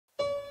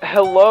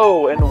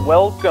Hello and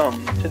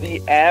welcome to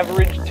the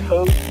Average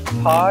Toast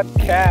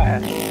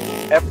Podcast,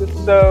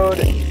 episode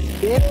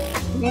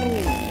 15.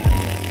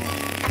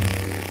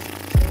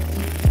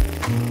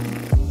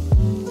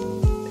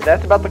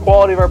 That's about the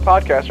quality of our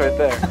podcast right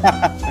there.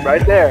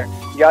 Right there.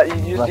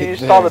 You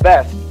just saw the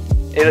best.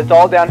 It's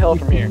all downhill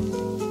from here.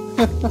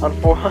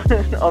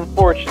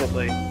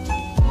 Unfortunately.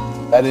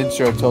 That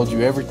intro told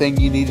you everything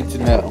you needed to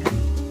know.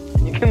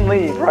 You can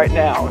leave right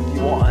now if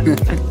you want.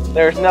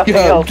 There's nothing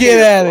else.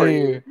 Get out of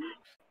here.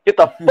 Get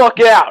the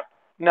fuck out.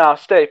 No,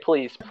 stay,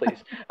 please.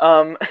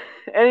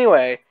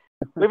 Anyway,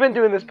 we've been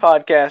doing this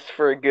podcast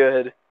for a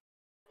good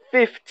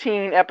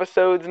 15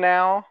 episodes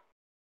now.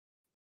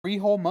 3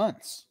 whole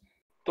months.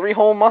 3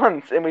 whole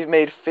months, and we've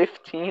made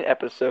 15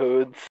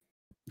 episodes.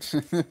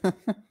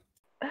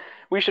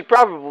 We should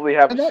probably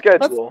have a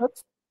schedule.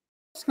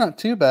 That's not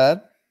too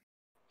bad.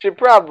 Should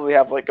probably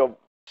have like a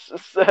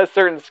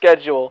certain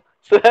schedule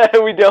so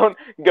that we don't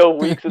go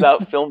weeks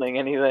without filming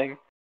anything.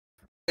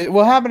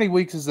 Well, how many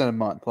weeks is in a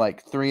month?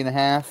 Like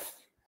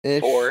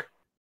 3.5-ish? 4.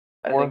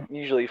 I think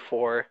usually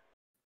 4.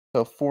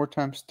 So 4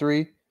 times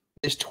 3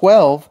 is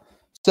 12.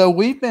 So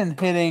we've been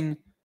hitting...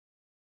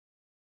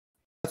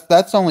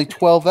 That's only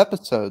 12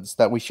 episodes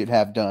that we should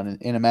have done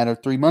in a matter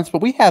of 3 months.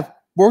 But we have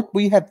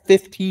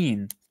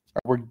 15.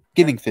 We're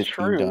getting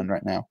 15 done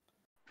right now.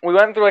 We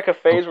went through like a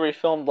phase where we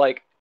filmed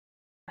like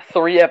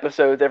 3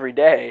 episodes every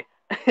day.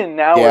 And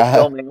now we're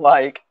filming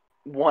like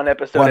one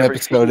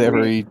episode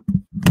every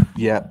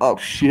Yeah. Oh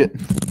shit.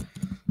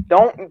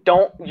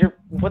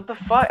 What the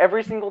fuck?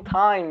 Every single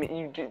time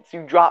you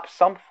drop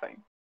something.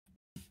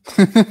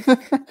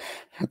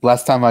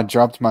 Last time I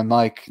dropped my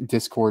mic,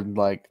 Discord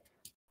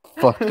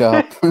fucked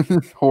up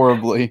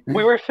horribly.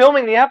 We were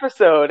filming the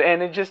episode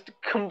and it just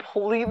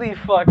completely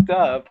fucked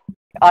up.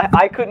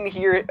 I couldn't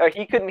hear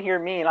he couldn't hear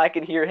me and I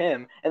could hear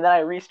him. And then I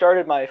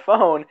restarted my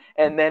phone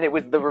and then it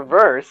was the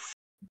reverse.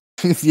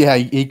 Yeah,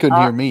 he couldn't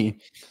hear me.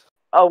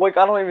 Oh, wait,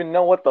 I don't even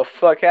know what the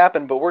fuck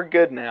happened, but we're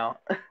good now.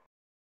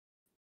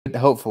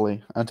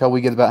 Hopefully, until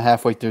we get about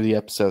halfway through the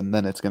episode, and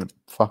then it's gonna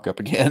fuck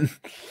up again.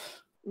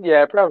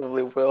 Yeah, it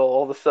probably will.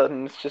 All of a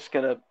sudden,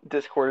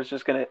 Discord is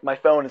just gonna, my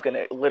phone is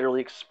gonna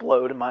literally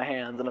explode in my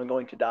hands, and I'm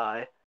going to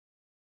die.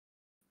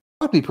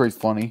 That'd be pretty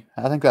funny.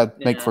 I think that'd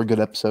make for a good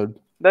episode.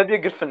 That'd be a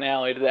good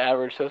finale to the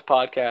Average Toast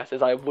Podcast,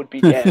 as I would be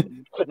dead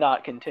and could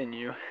not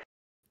continue.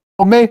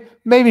 Well,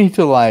 maybe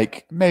to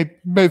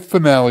maybe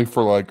finale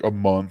for a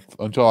month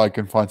until I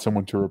can find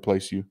someone to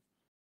replace you.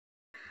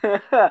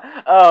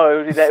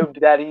 Oh, it would be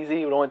that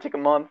easy? It would only take a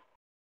month?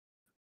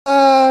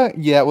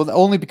 Yeah, well,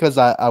 only because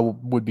I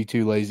would be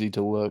too lazy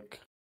to look.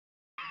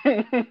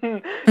 You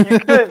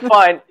could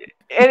find...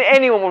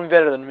 Anyone would be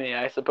better than me,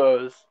 I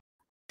suppose.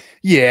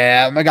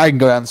 Yeah, I can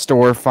go down to the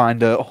store,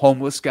 find a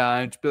homeless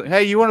guy, and just be like,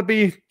 hey, you want to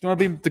be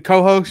the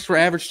co-host for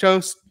Average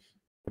Toast?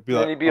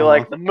 And he'd be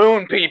like, the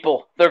moon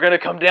people, they're gonna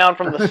come down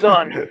from the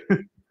sun.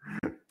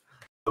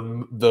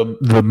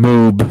 the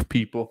moob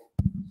people.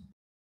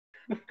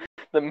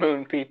 The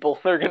moon people,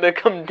 they're gonna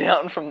come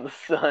down from the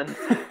sun.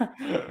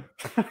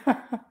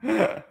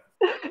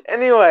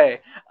 Anyway,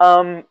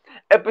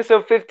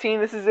 episode 15,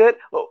 this is it.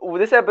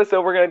 This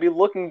episode, we're gonna be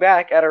looking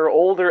back at our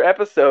older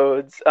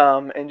episodes,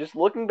 and just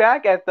looking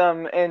back at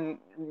them and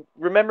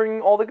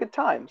remembering all the good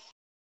times.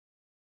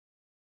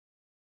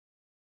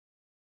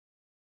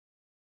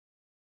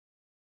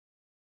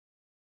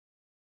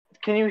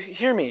 Can you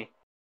hear me?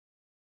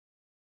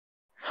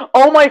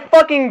 Oh my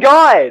fucking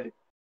god!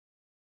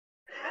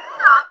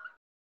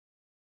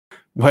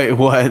 Wait,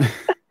 what?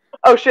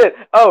 Oh shit.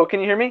 Oh, can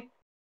you hear me?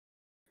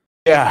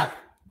 Yeah.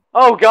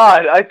 Oh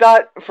god, I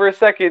thought for a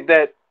second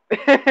that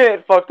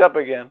it fucked up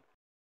again.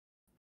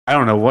 I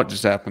don't know what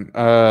just happened.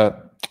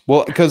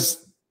 Well,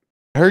 because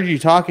I heard you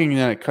talking and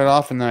then it cut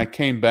off and then I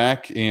came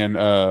back and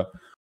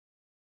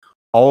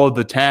all of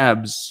the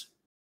tabs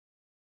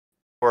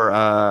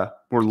were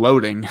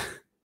loading.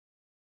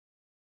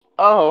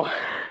 Oh,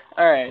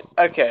 alright,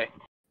 okay.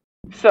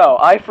 So,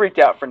 I freaked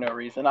out for no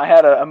reason. I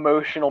had an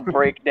emotional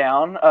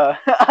breakdown.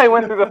 I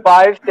went through the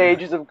 5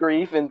 stages of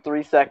grief in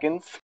 3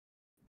 seconds.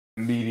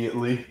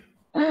 Immediately.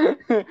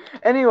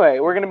 Anyway,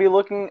 we're going to be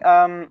looking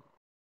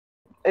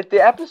at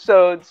the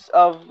episodes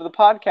of the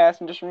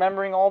podcast and just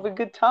remembering all the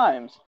good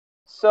times.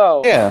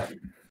 So, yeah.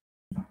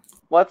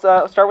 Let's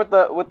start with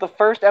the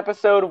first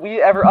episode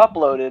we ever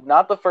uploaded,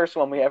 not the first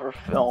one we ever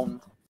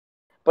filmed.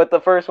 But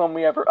the first one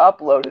we ever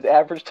uploaded,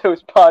 Average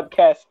Toast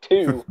Podcast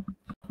 2,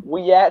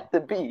 We at the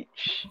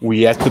Beach.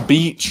 We at the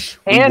beach.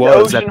 And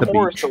Ocean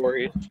Horror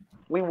Stories.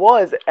 We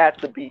was at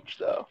the beach,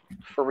 though.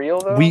 For real,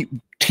 though?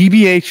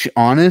 TBH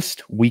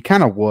honest, we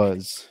kind of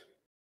was.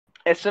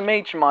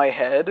 SMH my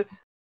head.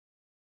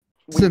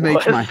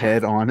 SMH my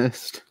head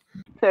honest.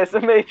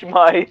 SMH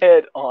my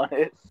head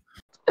honest.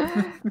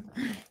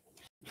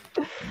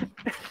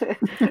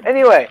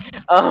 Anyway,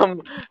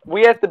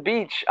 we at the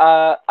beach.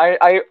 All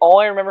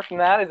I remember from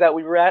that is that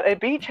we were at a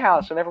beach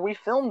house whenever we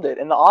filmed it,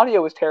 and the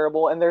audio was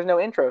terrible, and there's no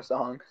intro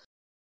song.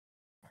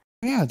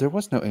 Yeah, there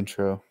was no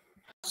intro.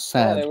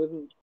 Sad.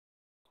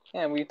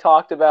 Yeah, we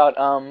talked about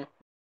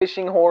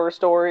fishing horror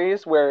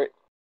stories where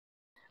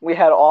we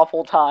had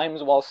awful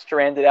times while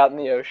stranded out in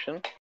the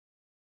ocean.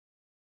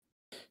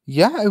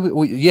 Yeah,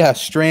 yeah,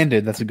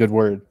 stranded. That's a good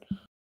word.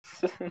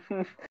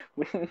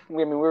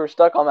 we were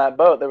stuck on that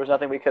boat. There was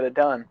nothing we could have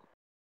done.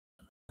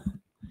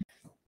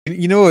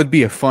 You know, it would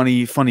be a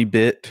funny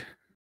bit.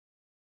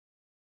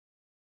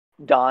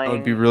 Dying. That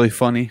would be really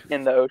funny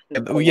in the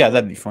ocean. Oh yeah,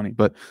 that'd be funny.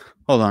 But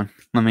hold on,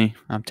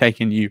 I'm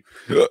taking you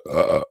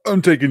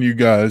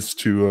guys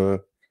to a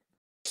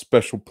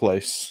special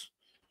place.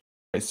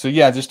 Okay, so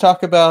yeah, just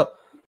talk about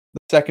the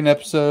second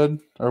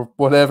episode or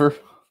whatever.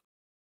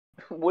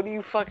 What are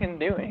you fucking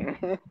doing?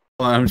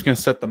 Well, I'm just gonna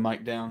set the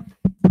mic down.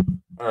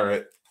 All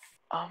right.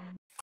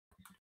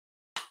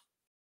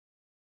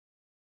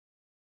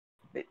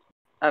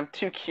 I'm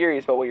too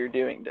curious about what you're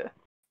doing to.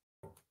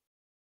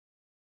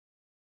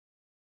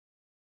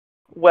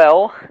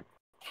 Well,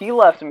 he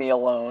left me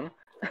alone.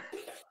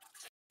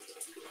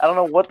 I don't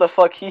know what the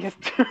fuck he's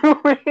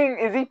doing.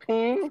 Is he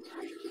peeing?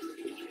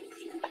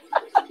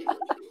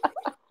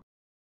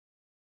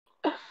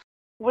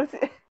 What's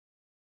it?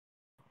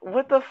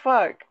 What the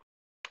fuck?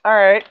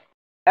 Alright.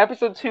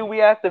 Episode 2,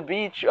 we at the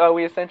beach.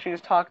 We essentially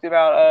just talked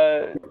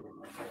about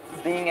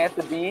being at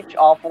the beach,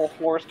 awful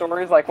horror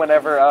stories, like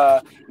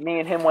whenever me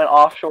and him went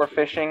offshore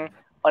fishing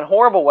on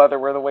horrible weather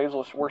where the waves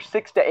were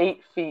 6 to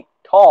 8 feet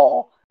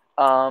tall.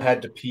 I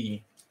had to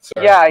pee.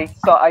 Sorry. Yeah, I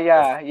saw.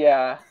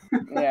 Yeah.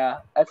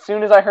 As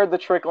soon as I heard the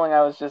trickling,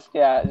 I was just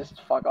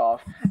fuck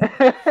off.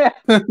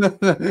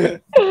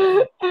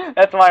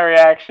 That's my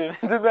reaction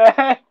to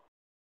that.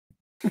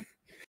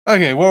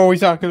 Okay, what were we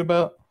talking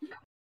about?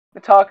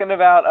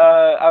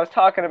 I was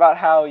talking about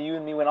how you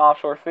and me went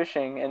offshore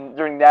fishing, and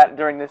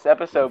during this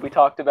episode, we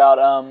talked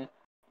about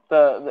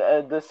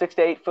the 6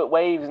 to 8 foot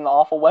waves and the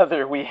awful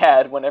weather we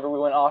had whenever we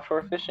went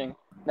offshore fishing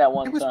that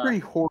one time. It was pretty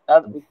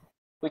horrible.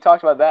 We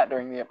talked about that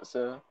during the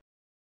episode.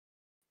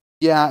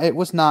 Yeah, it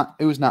was not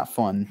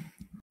fun.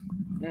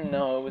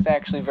 No, it was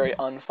actually very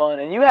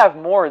unfun. And you have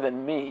more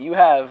than me. You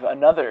have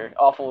another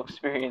awful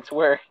experience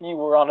where you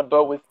were on a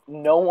boat with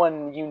no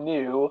one you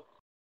knew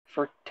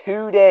for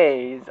 2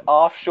 days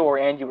offshore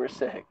and you were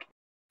sick.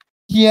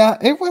 Yeah,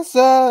 it was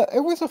a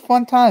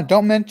fun time.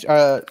 Don't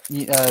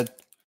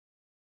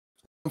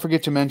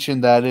forget to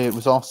mention that it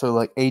was also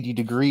like 80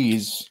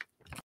 degrees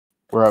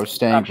where I was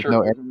staying. I'm sure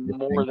it was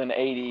more than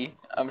 80.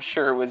 I'm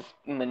sure it was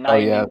in the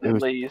 90s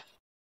at least.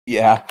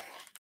 Yeah.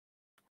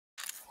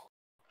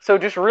 So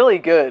just really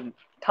good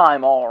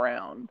time all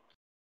around.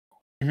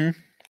 Mm-hmm.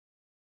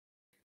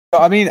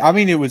 I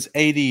mean, it was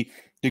 80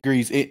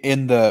 degrees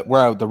in the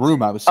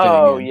room I was staying in.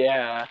 Oh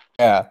yeah.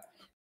 Yeah.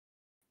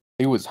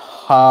 It was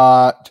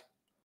hot,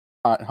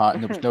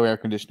 and there was no air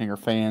conditioning or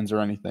fans or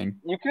anything.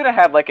 You could have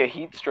had like a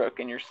heat stroke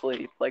in your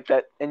sleep, like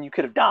that, and you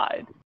could have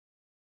died.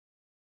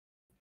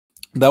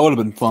 That would have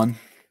been fun.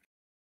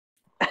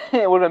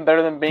 It would have been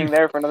better than being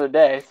there for another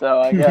day,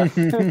 so I guess.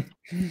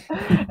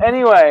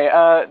 Anyway,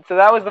 so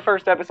that was the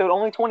first episode.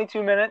 Only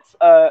 22 minutes.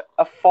 A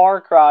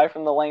far cry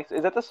from the length.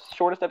 Is that the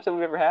shortest episode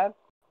we've ever had?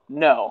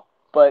 No,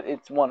 but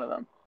it's one of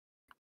them.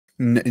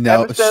 No,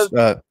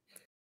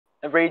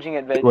 Raging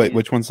at Veggies. Wait,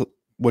 which one's?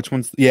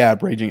 Yeah,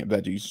 Raging at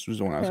Veggies was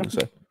the one I was going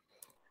to say.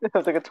 It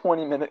was like a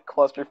 20-minute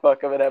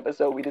clusterfuck of an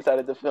episode we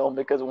decided to film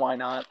because why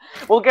not?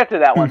 We'll get to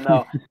that one,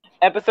 though.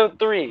 Episode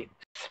 3,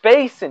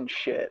 Space and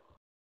Shit.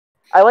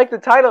 I like the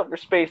title for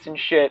Space and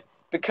Shit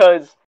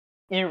because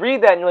you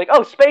read that and you're like,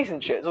 oh, space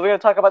and shit. So we're going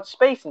to talk about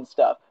space and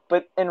stuff.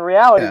 But in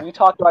reality, we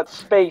talked about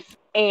space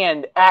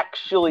and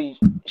actually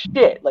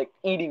shit, like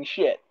eating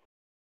shit.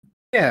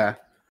 Yeah.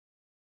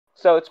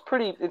 So it's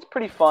pretty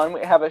fun.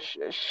 We have a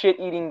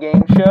shit-eating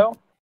game show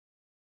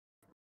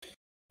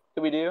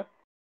that we did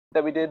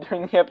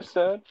during the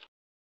episode.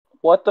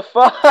 What the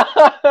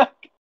fuck?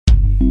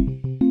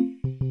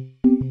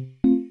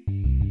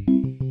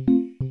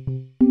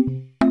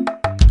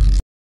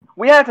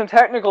 We had some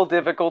technical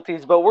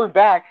difficulties, but we're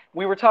back.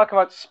 We were talking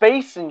about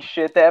space and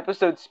shit, the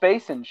episode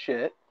Space and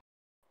Shit,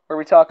 where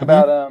we talk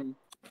about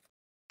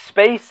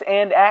space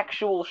and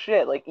actual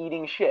shit, like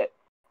eating shit.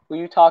 Will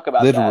you talk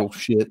about literal that?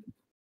 Shit?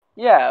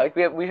 Yeah, like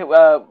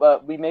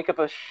we make up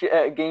a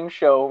game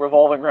show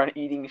revolving around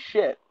eating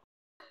shit.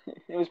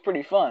 It was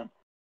pretty fun.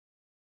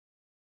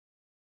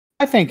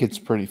 I think it's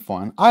pretty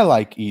fun. I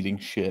like eating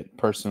shit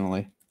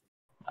personally.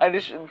 That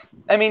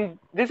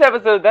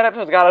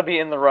episode's got to be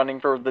in the running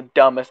for the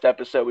dumbest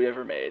episode we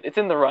ever made. It's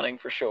in the running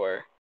for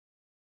sure.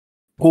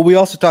 Well, we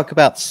also talk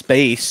about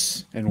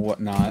space and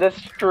whatnot. That's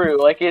true.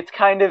 Like, it's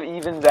kind of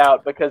evens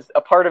out because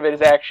a part of it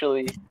is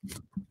actually...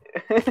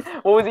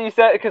 What was it you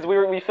said? Because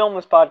we filmed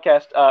this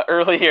podcast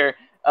earlier,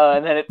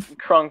 and then it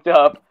crunked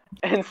up.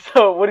 And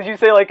so, what did you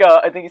say? Like,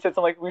 I think you said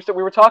something like,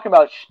 we were talking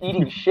about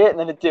eating shit, and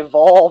then it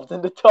devolved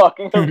into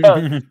talking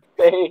about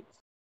space.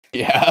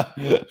 Yeah.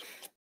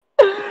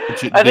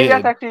 I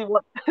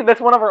think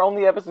that's one of our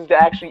only episodes to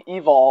actually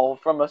evolve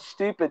from a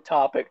stupid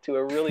topic to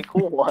a really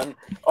cool one.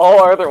 All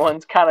our other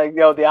ones kind of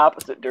go the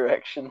opposite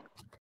direction.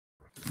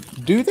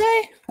 Do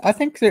they? I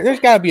think there's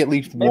got to be at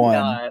least Maybe one.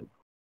 Not.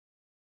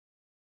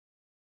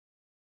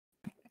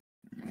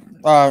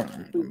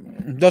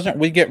 Doesn't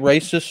We Get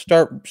Racist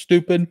start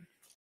stupid?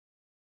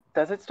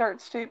 Does it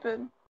start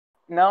stupid?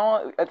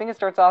 No, I think it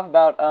starts off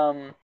about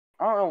I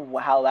don't know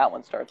how that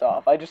one starts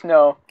off. I just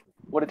know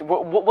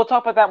we'll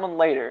talk about that one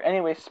later.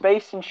 Anyway,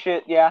 space and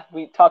shit. Yeah,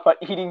 we talk about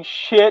eating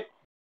shit.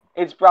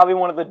 It's probably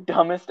one of the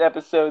dumbest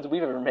episodes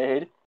we've ever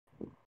made.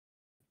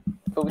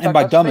 But we And talk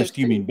by about dumbest, space,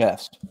 you too. mean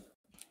best.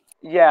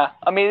 Yeah,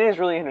 I mean it is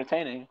really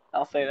entertaining.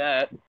 I'll say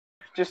that.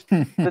 Just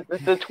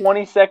the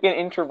 20-second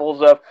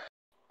intervals of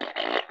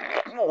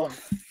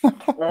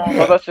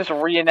us just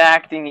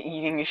reenacting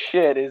eating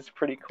shit is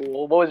pretty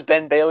cool. What was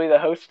Ben Bailey the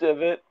host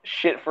of it?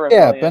 Shit for a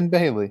million. Ben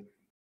Bailey.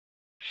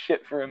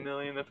 Shit for a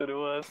million. That's what it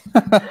was.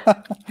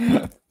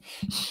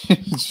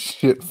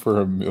 Shit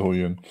for a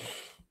million.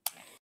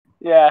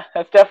 Yeah,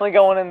 that's definitely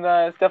going in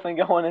the. It's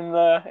definitely going in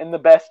the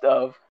best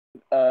of.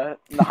 In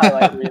the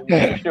highlight reel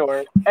for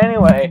sure.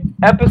 Anyway,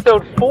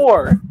 episode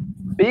 4,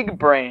 Big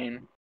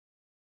Brain.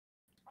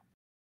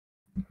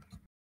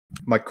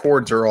 My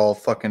chords are all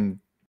fucking.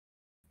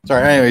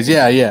 Sorry. Anyways,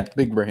 yeah,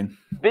 Big Brain.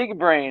 Big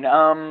Brain.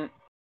 I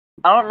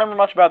don't remember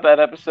much about that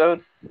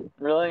episode.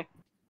 Really.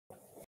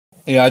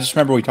 Yeah, I just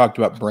remember we talked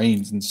about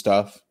brains and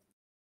stuff.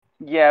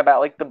 Yeah,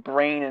 about like the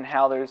brain and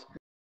how there's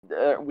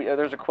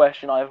a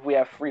question on if we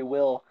have free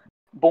will.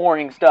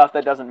 Boring stuff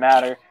that doesn't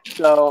matter.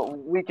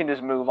 So we can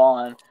just move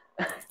on.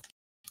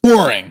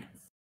 Boring.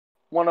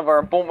 One of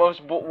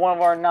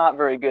our not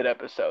very good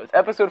episodes.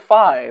 Episode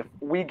 5,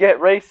 We Get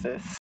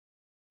Racist,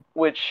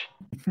 which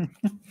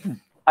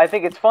I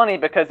think it's funny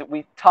because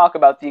we talk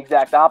about the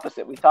exact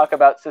opposite. We talk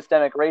about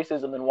systemic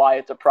racism and why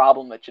it's a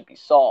problem that should be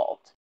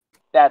solved.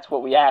 That's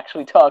what we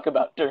actually talk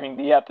about during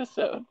the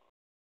episode.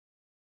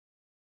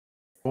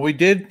 Well, we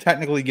did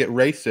technically get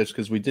racist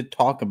because we did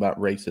talk about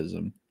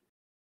racism.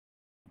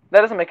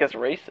 That doesn't make us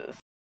racist.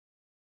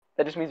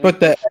 That just means But we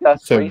that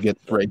discuss episode racism.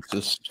 gets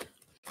racist.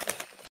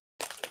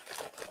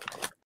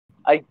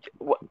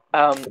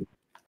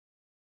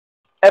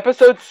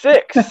 Episode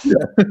 6,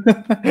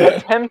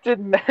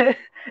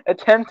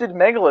 attempted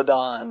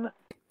megalodon.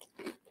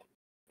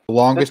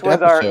 Longest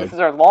episode. This is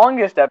our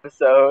longest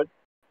episode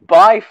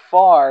by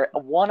far.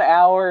 1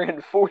 hour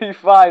and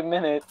 45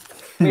 minutes.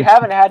 We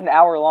haven't had an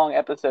hour-long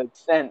episode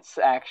since,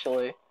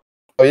 actually.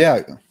 Oh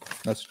yeah,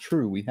 that's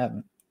true. We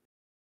haven't.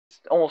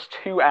 It's almost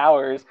 2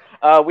 hours.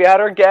 We had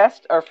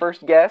our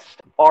first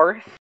guest,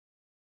 Arth.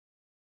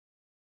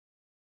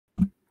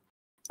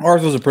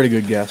 Arth was a pretty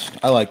good guest.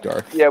 I liked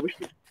Arth. Yeah,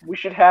 we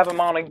should have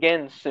him on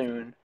again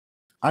soon.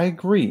 I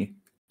agree.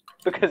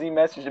 Because he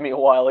messaged me a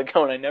while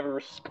ago and I never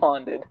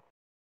responded.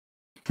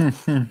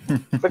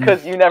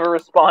 Because you never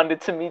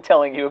responded to me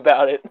telling you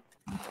about it.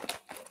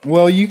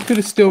 Well, you could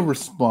have still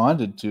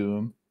responded to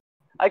him.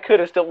 I could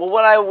have still. Well,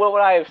 what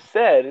would I have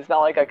said? It's not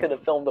like I could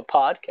have filmed a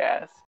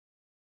podcast.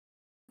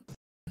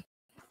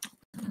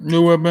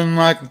 You would have been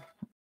like,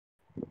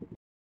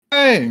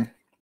 "Hey,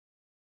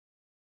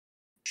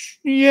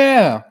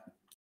 yeah."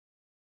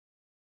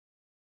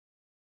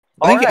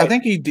 I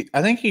think he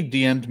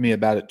DM'd me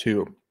about it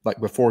too, like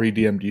before he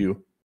DM'd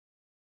you.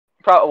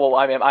 Well,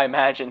 I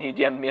imagine he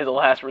DM'd me as a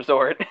last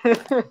resort.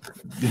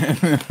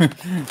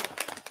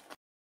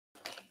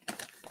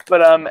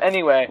 But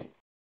anyway,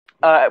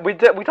 we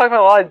talked about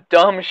a lot of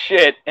dumb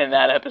shit in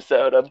that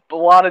episode. A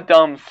lot of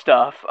dumb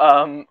stuff.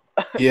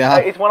 Yeah,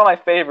 it's one of my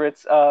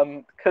favorites.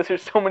 Because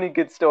there's so many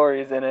good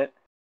stories in it.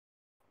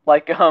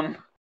 Like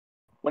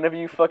whenever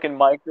you fucking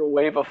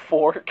microwave a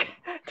fork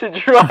to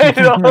dry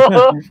it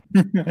off.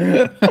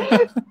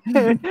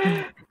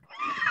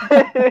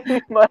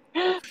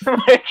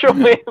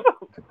 Microwave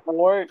a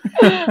fork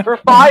for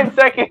 5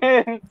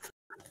 seconds.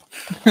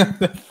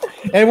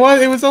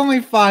 It was only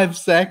 5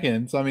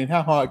 seconds. I mean,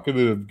 how hot could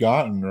it have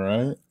gotten,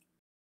 right?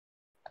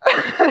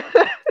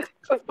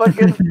 It's a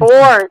fucking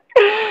fork.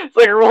 It's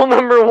like rule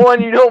number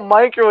 1: you don't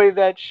microwave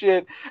that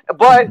shit.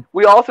 But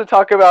we also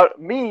talk about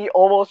me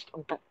almost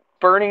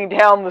burning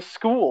down the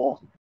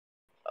school.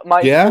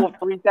 My school of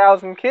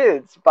 3,000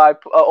 kids by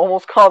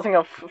almost causing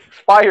a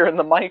fire in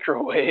the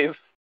microwave.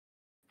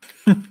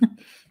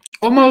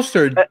 Almost,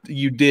 or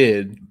you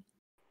did?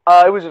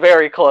 It was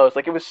very close.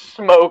 Like, it was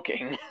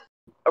smoking.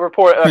 I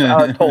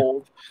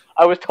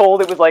was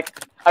told there was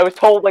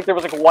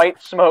like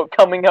white smoke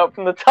coming up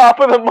from the top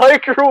of the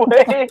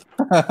microwave.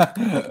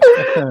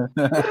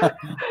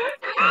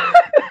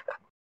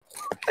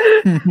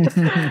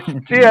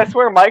 Gee, I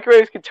swear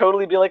microwaves could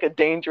totally be like a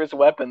dangerous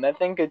weapon. That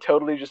thing could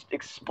totally just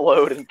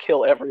explode and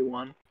kill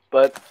everyone.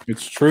 But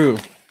it's true.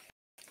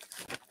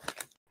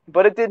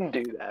 But it didn't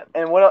do that.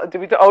 And what else did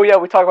we? Oh yeah,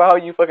 we talked about how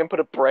you fucking put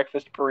a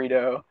breakfast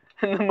burrito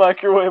in the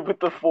microwave with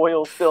the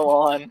foil still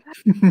on,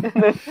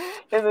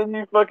 and then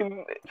you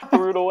fucking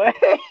threw it away.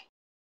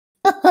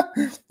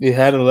 It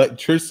had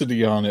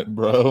electricity on it,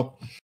 bro.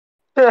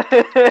 I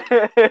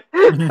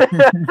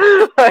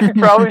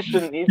probably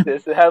shouldn't eat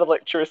this. It had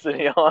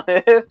electricity on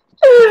it.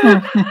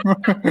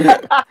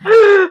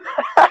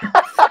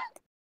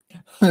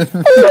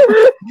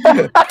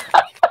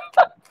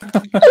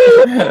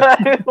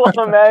 I'm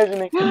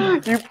imagining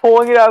you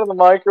pulling it out of the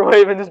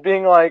microwave and just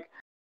being like,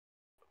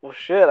 Well,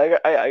 shit.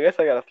 I guess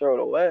I gotta throw it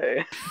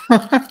away,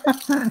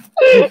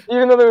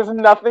 even though there was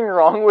nothing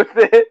wrong with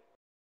it.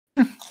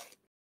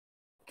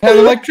 Had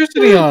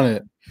electricity on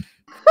it.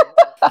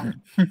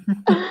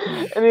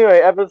 Anyway,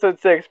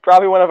 episode 6,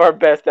 probably one of our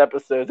best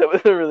episodes. That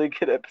was a really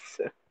good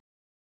episode.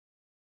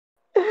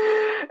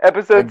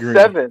 Episode Agreed.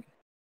 7,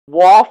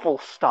 Waffle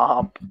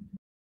Stomp.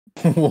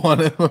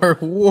 One of our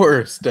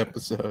worst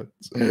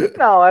episodes.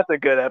 No, that's a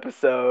good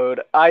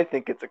episode. I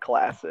think it's a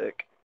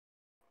classic.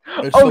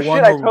 It's Oh the shit,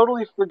 one I where-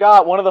 totally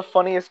forgot. One of the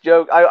funniest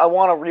jokes. I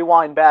want to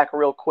rewind back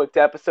real quick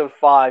to episode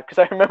 5 because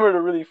I remembered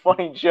a really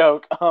funny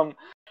joke.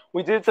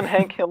 We did some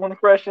Hank Hill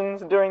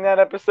impressions during that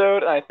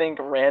episode, and I think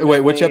randomly. Wait,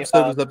 which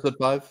episode was episode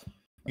 5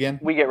 again?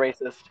 We get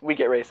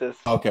racist.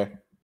 Okay.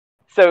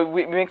 So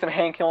we make some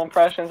Hank Hill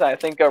impressions, and I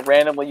think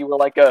randomly you were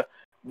like,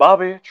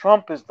 Bobby,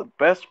 Trump is the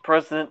best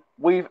president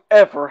we've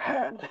ever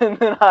had. And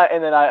then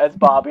I, as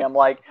Bobby, I'm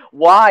like,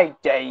 why,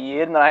 Dad?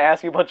 And then I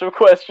ask you a bunch of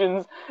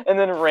questions, and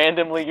then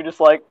randomly you're just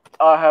like,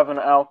 I have an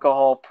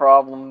alcohol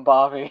problem,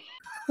 Bobby.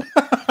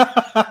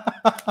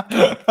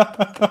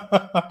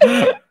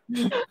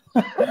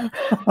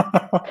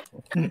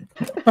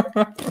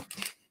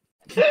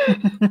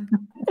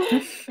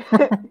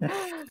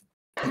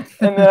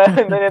 And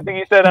then I think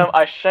he said,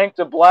 I shanked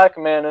a black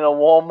man in a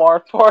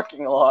Walmart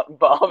parking lot,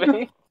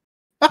 Bobby.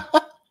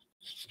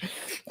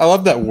 I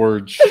love that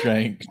word,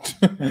 shanked.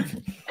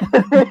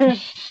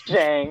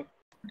 Shanked.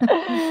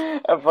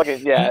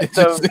 Yeah.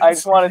 So I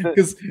just wanted to.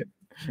 Because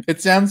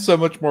it sounds so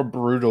much more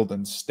brutal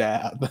than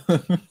stab.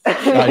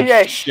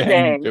 Yeah, shanked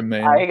shanked. a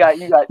man. You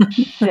got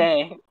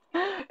shanked.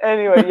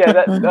 Anyway, yeah,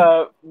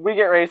 that we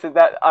get racist.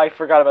 That I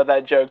forgot about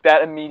that joke.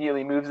 That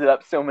immediately moves it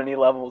up so many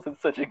levels.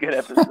 It's such a good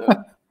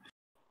episode.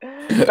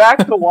 Back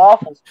to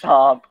Waffle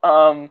Stomp.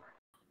 I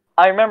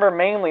remember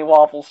mainly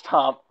Waffle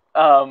Stomp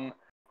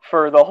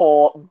for the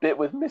whole bit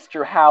with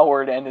Mr.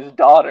 Howard and his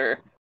daughter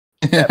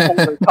that pulled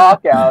her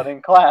cock out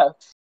in class.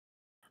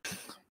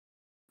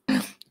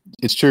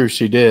 It's true,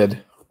 she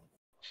did.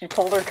 She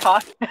pulled her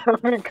cock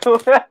out in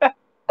class.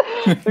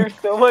 There's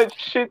so much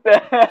shit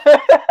that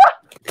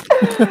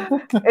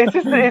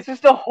it's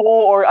just a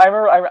whole. Or I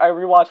remember I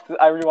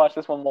rewatched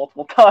this one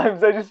multiple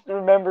times. I just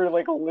remember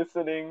like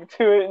listening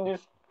to it and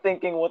just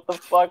thinking, what the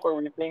fuck were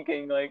we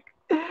thinking? Like,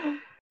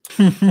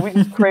 we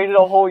just created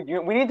a whole.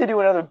 We need to do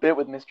another bit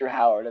with Mr.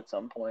 Howard at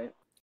some point.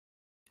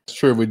 It's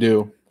true, we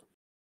do.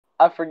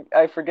 I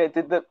forget.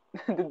 Did the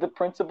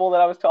principal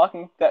that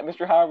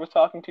Mr. Howard was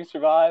talking to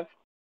survive?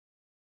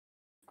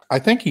 I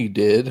think he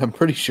did. I'm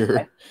pretty sure.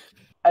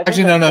 I think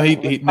Actually, that no. was He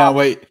the no. cop.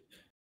 Wait.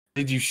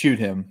 Did you shoot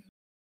him?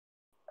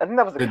 I think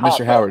that was the Did cop.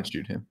 Mr. Howard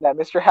shoot him? That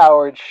Mr.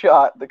 Howard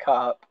shot the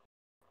cop,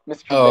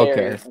 Mr. Oh, Barry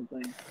okay. or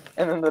something,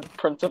 and then the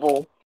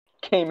principal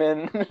came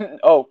in.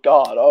 Oh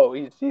God! Oh,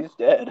 he's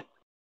dead.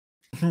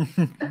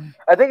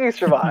 I think he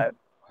survived.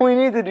 We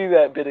need to do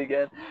that bit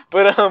again.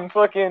 But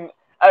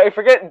I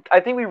forget. I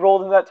think we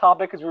rolled into that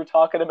topic because we were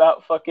talking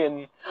about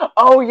fucking.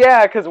 Oh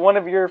yeah, because one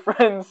of your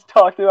friends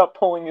talked about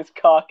pulling his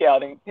cock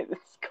out in his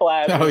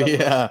class. Oh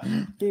yeah.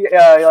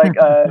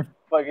 Yeah,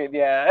 fucking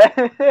yeah.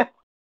 And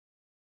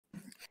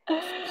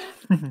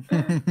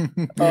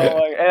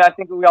I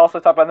think we also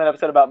talked about in that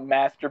episode about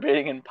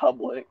masturbating in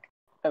public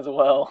as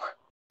well.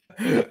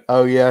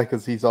 Oh yeah,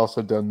 because he's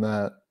also done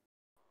that.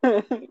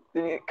 Did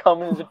it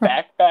come in his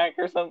backpack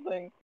or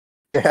something?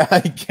 Yeah,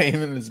 he came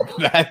in his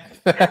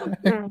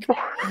backpack.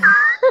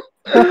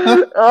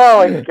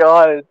 Oh my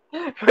god.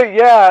 But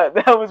yeah,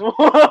 that was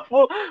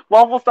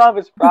Waffle Stomp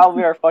is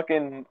probably our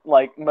fucking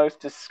like most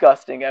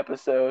disgusting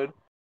episode.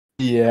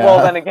 Yeah.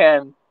 Well then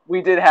again,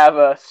 we did have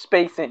a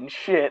Space and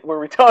Shit where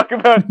we talk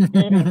about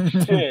eating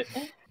shit.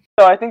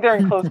 So I think they're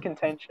in close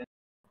contention.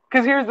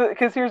 Cause here's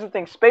the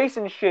thing, Space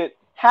and Shit,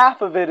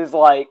 half of it is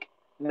like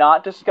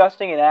not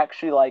disgusting and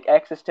actually like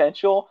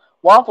existential.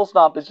 Waffle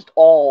Stomp is just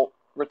all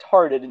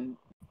retarded and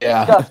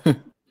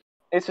disgusting.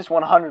 It's just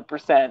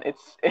 100%.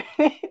 It's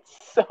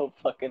so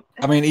fucking.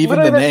 I mean, even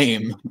Literally the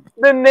name.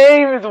 The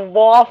name is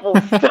Waffle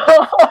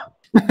Stomp.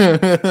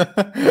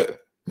 The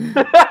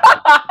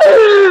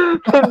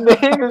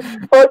name is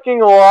fucking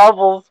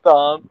Waffle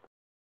Stomp.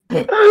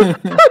 But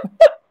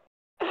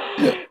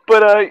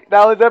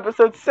that was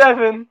episode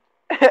 7.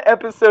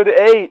 Episode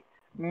 8,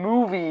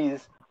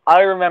 movies.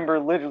 I remember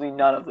literally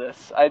none of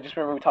this. I just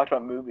remember we talked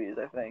about movies,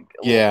 I think.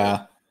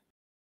 Yeah.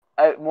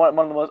 One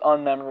of the most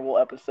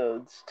unmemorable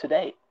episodes to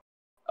date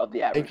of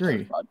the Average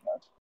Agree. Joe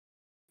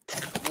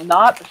podcast.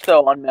 Not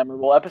so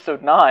unmemorable,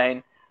 episode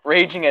 9,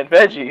 Raging at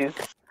Veggies.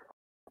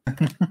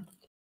 Didn't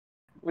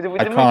we film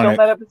Iconic.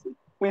 that episode?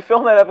 We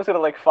filmed that episode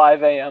at like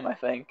 5 a.m., I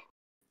think.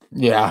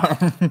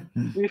 Yeah.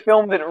 We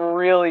filmed it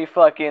really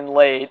fucking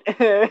late.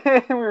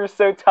 We were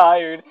so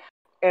tired.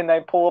 And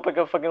I pull up like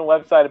a fucking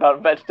website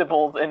about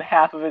vegetables, and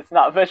half of it's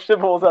not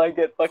vegetables, and I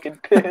get fucking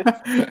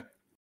pissed.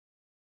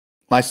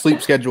 My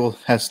sleep schedule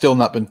has still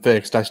not been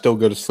fixed. I still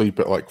go to sleep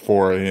at like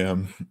 4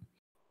 a.m.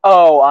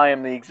 Oh, I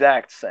am the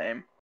exact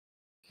same.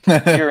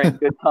 You're in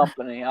good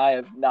company. I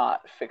have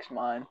not fixed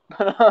mine.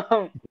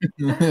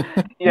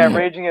 Yeah,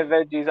 Raging at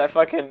Veggies.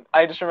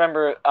 I just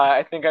remember.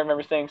 I think I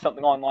remember saying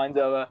something along the lines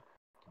of,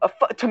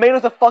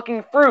 "Tomato's a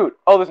fucking fruit."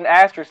 Oh, there's an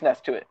asterisk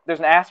next to it. There's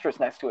an asterisk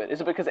next to it.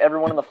 Is it because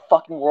everyone in the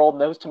fucking world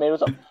knows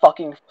tomato's a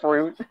fucking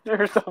fruit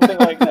or something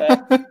like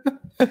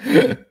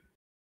that?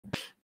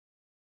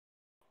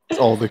 It's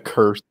all the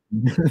curse.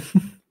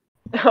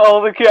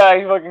 Oh, the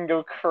guy fucking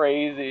go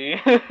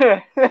crazy.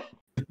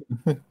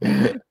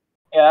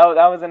 Yeah,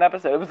 that was an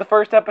episode. It was the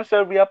first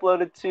episode we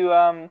uploaded to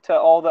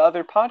all the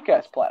other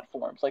podcast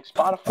platforms like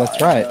Spotify.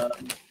 That's right.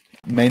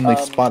 Mainly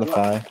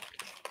Spotify.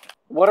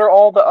 What are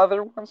all the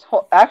other ones?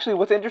 Actually,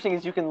 what's interesting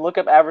is you can look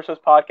up Average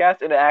Toast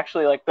Podcast, and it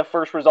actually, like, the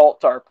first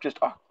results are just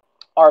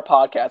our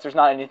podcast. There's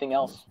not anything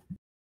else.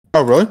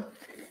 Oh, really?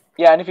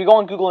 Yeah, and if you go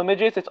on Google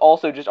Images, it's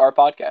also just our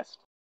podcast.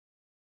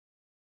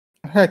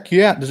 Heck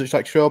yeah! Does it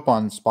like show up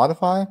on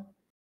Spotify?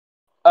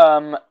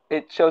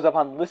 It shows up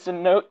on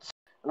Listen Notes,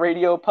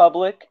 Radio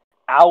Public,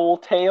 Owl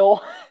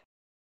Tail.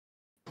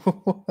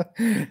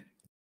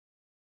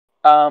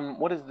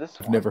 What is this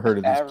one? I've never heard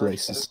of these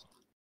places. Toast.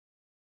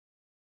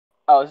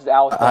 Oh, this is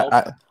Owl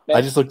Tail.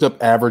 I just looked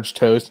up Average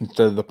Toast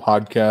instead of the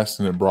podcast,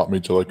 and it brought me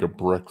to like a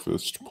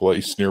breakfast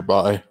place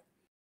nearby.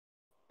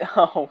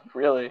 Oh,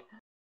 really?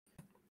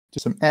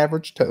 Just some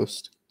average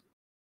toast.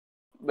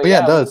 But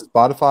yeah, it does.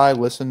 Spotify,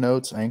 Listen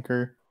Notes,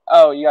 Anchor.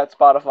 Oh, you got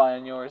Spotify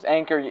on yours.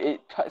 Anchor,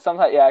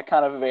 sometimes, yeah, it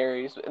kind of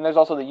varies. And there's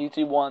also the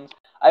YouTube ones.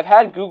 I've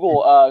had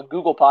Google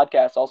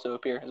Podcasts also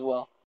appear as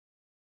well.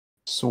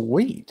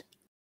 Sweet.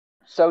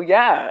 So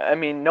yeah, I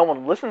mean, no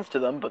one listens to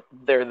them, but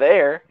they're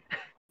there.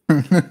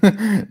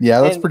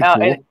 Yeah, that's pretty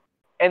cool.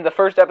 And the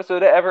first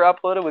episode I ever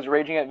uploaded was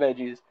Raging at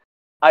Veggies.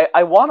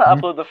 I want to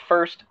upload the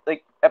first,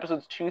 like,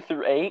 episodes 2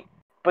 through 8,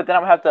 but then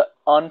I'm going to have to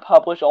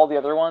unpublish all the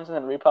other ones and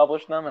then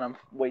republish them, and I'm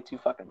way too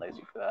fucking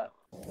lazy for that.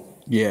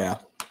 Yeah.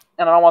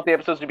 And I don't want the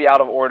episodes to be out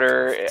of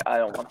order. I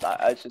don't want that.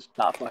 It's just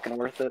not fucking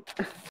worth it.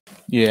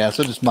 Yeah,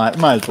 so just might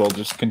as well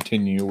just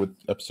continue with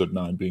episode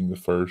 9 being the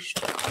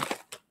first.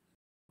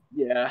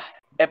 Yeah.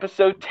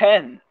 Episode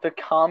 10, The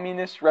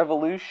Communist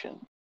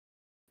Revolution.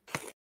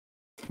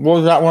 What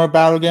was that one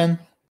about again?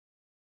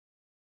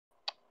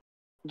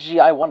 Gee,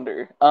 I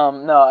wonder.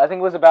 No, I think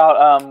it was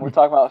about, we're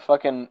talking about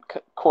fucking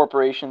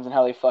corporations and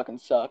how they fucking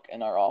suck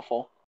and are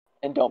awful.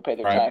 And don't pay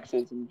their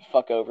taxes and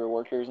fuck over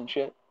workers and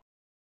shit.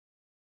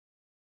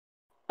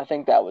 I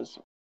think that was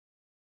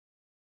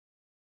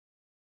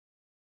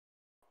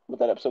what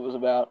that episode was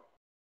about.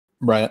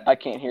 Right. I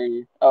can't hear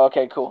you. Oh,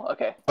 okay, cool.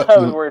 Okay. I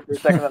was worried for a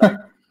second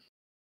that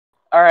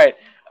All right.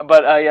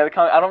 But, yeah,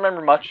 I don't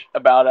remember much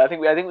about it. I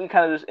think we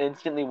kind of just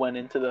instantly went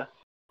into the...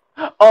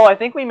 Oh, I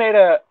think we made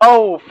a...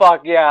 Oh,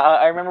 fuck, yeah.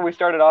 I remember we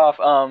started off...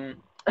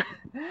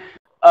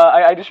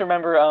 I just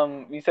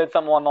remember you said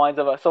something along the lines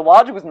of... So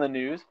Logic was in the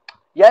news.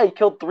 Yeah, he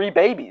killed 3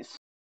 babies.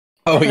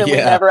 Oh, and then yeah.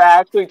 we never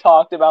actually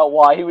talked about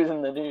why he was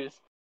in the news.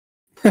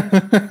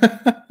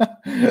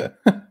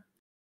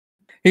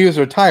 He was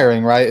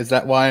retiring, right? Is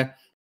that why?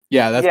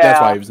 Yeah, that's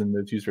why he was in the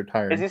news. He's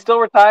retiring. Is he still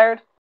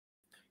retired?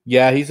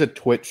 Yeah, he's a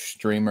Twitch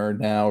streamer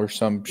now or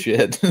some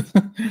shit.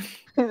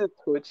 He's a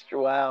Twitch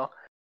streamer. Wow.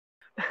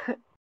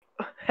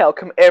 How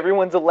come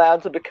everyone's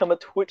allowed to become a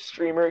Twitch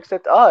streamer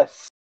except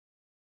us?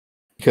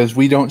 Because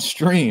we don't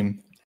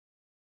stream.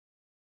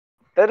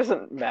 That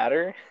doesn't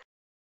matter.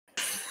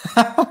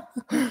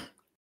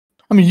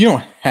 I mean, you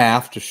don't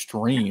have to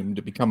stream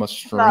to become a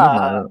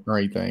streamer or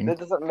anything. That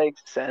doesn't make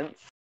sense.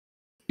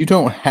 You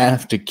don't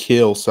have to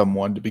kill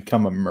someone to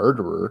become a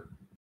murderer.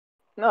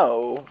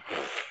 No.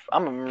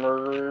 I'm a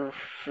murderer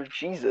for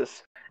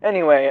Jesus.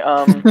 Anyway,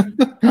 I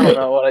don't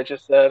know what I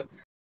just said.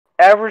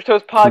 Average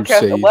Toast Podcast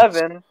Crusades.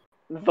 11,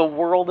 The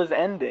World is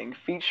Ending,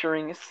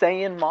 featuring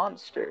Saiyan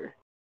Monster.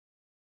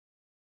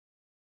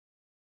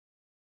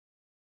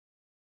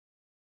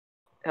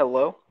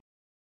 Hello?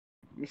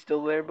 You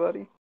still there,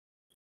 buddy?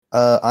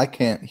 I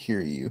can't hear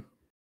you.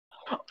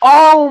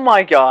 Oh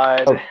my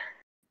god! Oh, here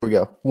we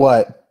go.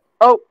 What?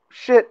 Oh,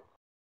 shit.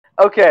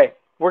 Okay,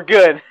 we're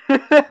good.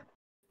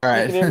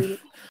 Alright.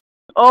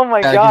 Oh my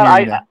I god,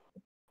 can hear you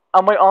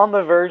I'm like on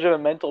the verge of a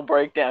mental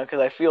breakdown because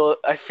I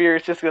fear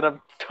it's just gonna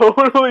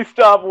totally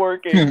stop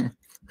working.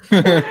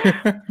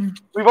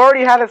 We've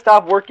already had it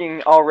stop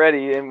working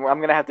already, and I'm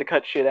gonna have to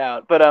cut shit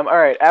out. But all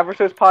right, Average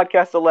Toast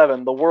Podcast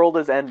 11, The World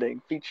is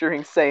Ending,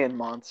 featuring Saiyan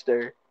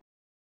Monster.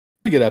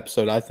 Pretty good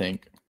episode, I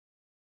think.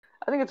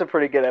 I think it's a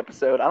pretty good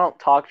episode. I don't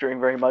talk during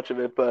very much of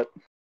it, but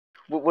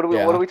what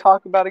do we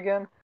talk about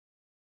again?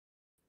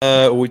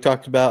 We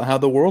talked about how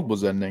the world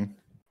was ending.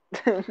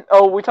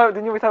 Oh,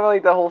 didn't we talk about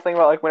like the whole thing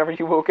about like whenever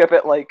you woke up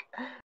at like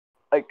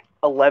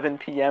 11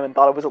 p.m. and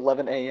thought it was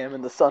 11 a.m.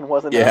 and the sun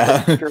wasn't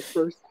up, and your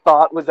first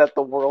thought was that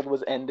the world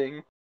was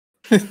ending.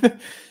 And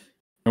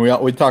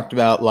we talked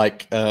about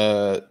like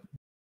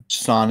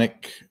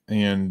Sonic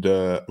and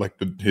like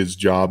his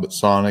job at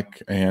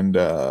Sonic, and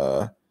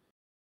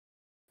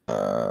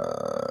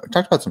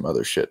talked about some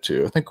other shit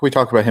too. I think we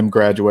talked about him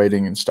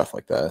graduating and stuff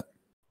like that.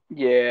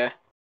 Yeah,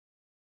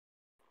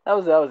 that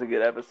was a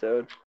good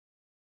episode.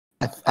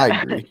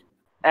 I agree.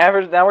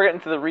 Average. Now we're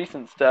getting to the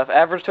recent stuff.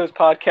 Average Toast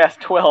Podcast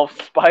 12,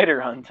 Spider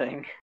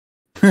Hunting.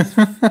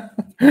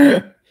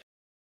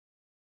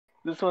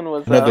 This one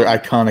was Another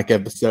iconic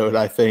episode,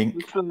 I think.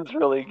 This one's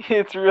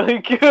it's really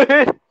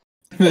good.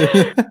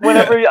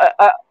 Whenever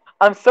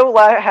I'm so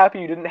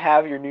happy you didn't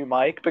have your new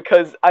mic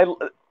because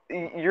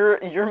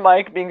your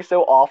mic being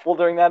so awful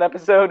during that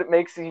episode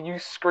makes you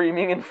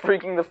screaming and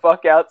freaking the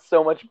fuck out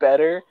so much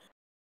better.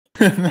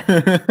 Because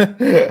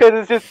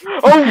it's just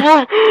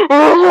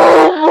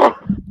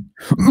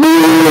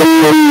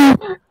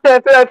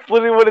that's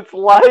literally what it's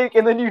like,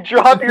 and then you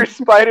drop your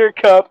spider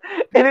cup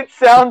and it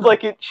sounds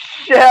like it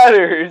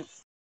shatters.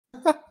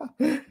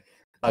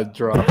 I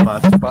dropped my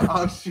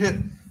oh shit.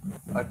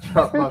 I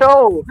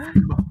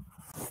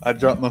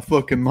dropped my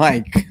fucking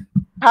mic.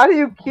 How do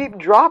you keep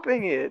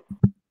dropping it?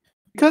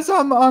 Because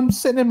I'm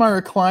sitting in my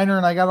recliner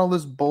and I got all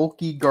this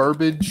bulky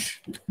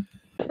garbage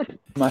in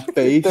my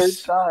face. Third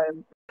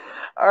time.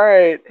 All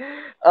right,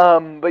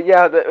 but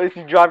yeah, if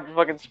you drop your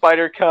fucking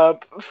spider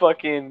cup,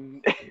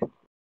 fucking,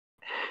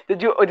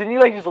 didn't you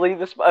like just leave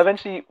this?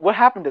 Eventually, what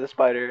happened to the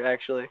spider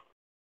actually?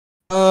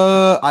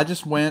 I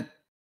just went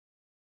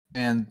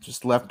and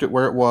just left it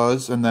where it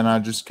was, and then I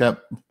just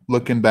kept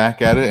looking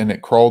back at it, and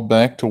it crawled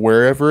back to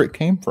wherever it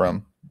came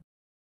from.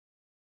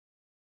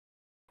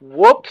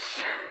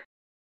 Whoops!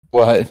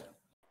 What?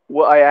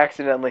 Well, I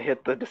accidentally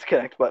hit the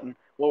disconnect button.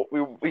 What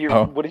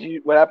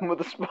happened with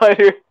the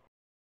spider?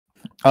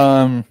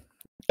 I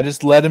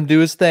just let him do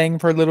his thing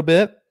for a little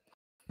bit,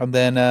 and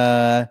then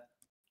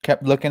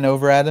kept looking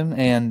over at him,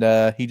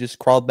 and he just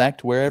crawled back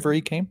to wherever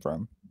he came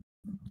from.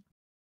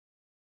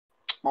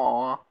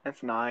 Aw,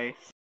 that's nice.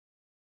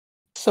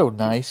 So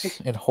nice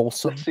and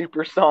wholesome. The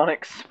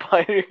supersonic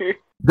spider.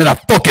 Then I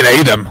fucking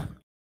ate him.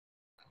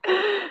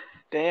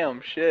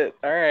 Damn, shit.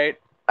 Alright.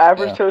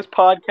 Average Toast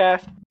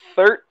Podcast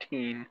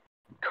 13.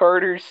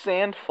 Carter's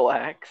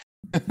Sandflax.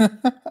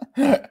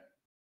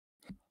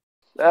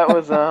 That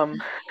was, We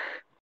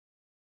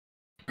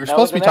were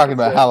supposed to be talking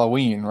about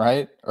Halloween,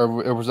 right?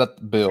 Or was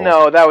that Bill?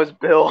 No, that was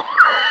Bill.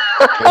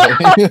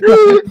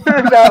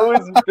 That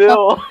was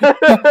Bill.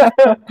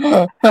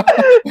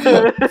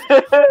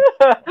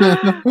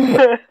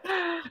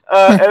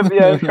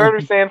 Carter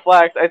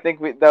Sandflax. I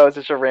think that was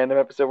just a random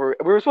episode where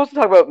we were supposed to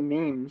talk about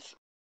memes.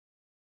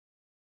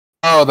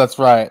 Oh, that's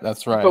right.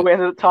 That's right. But we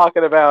ended up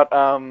talking about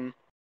I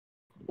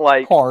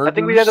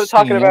think we ended up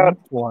talking about.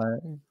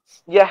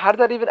 Yeah, how did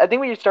that even? I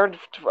think we started.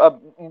 We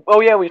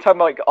were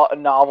talking about like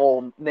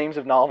names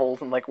of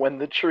novels and like when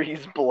the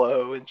trees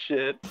blow and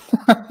shit.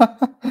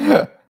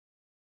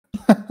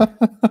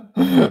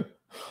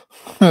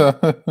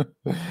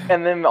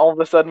 And then all of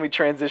a sudden we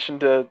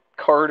transitioned to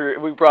Carter.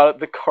 We brought up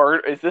the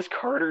Carter. Is this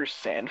Carter's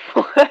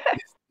Sandflax?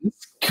 Is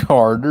this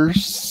Carter's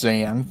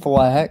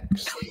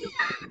Sandflax?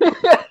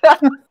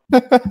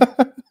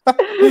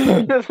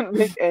 It doesn't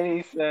make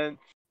any sense.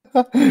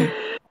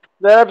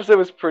 That episode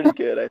was pretty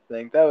good, I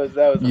think. That was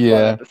a fun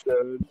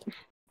episode.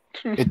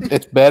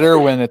 It's better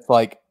when it's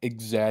like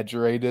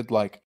exaggerated,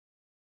 like,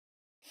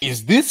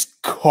 is this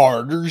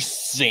Carter's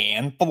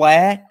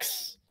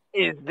Sandflax?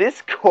 Is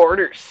this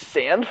Carter's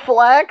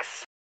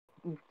Sandflax?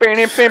 This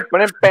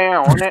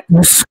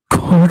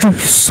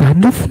Carter's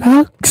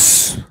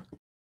Sandflax?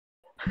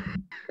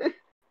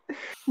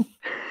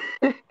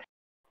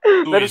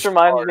 That just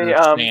reminds me,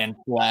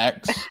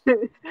 Sandflax.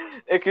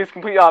 It's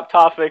completely off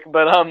topic,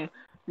 but I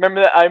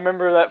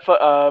remember that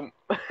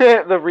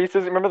the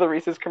Reese's. Remember the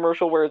Reese's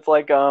commercial where it's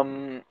like,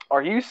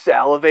 "Are you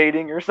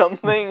salivating or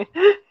something?"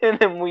 And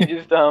then we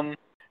just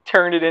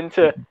turned it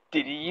into,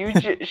 "Did you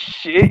just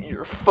shit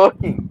your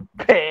fucking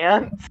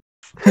pants?"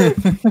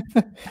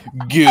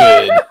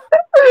 Good.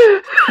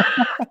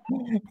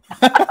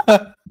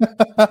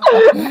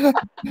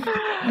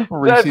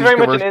 That's very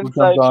much an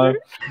inside joke.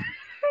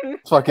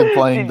 Fucking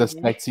playing the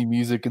sexy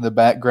music in the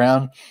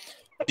background.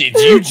 Did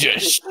you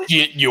just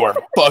shit your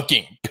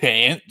fucking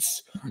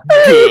pants?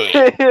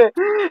 Good.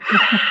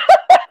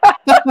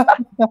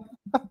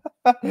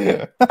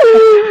 And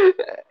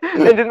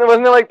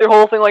wasn't it like their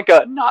whole thing like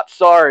a not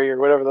sorry or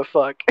whatever the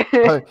fuck?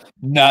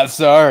 Not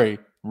sorry,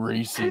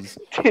 Reese's.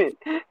 Did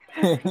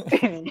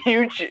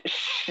you just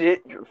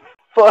shit your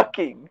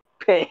fucking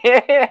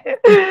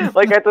pants?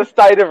 Like at the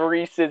sight of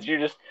Reese's, you're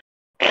just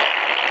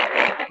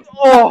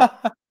oh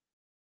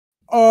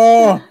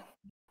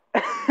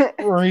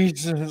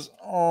Reese's.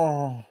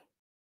 Oh.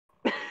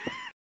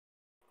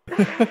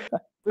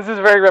 This is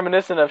very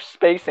reminiscent of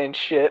space and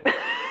shit.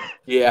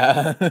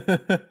 Yeah.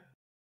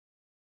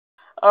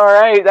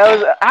 Alright, that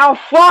was. Ow,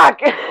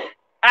 fuck!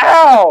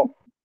 Ow!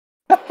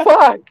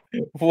 Fuck!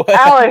 What?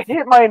 Ow, I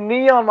hit my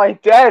knee on my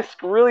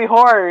desk really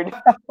hard.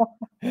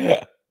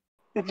 Did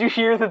you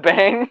hear the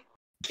bang?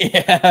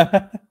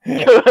 Yeah.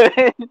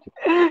 Good.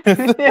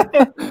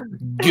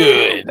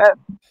 Good.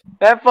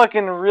 That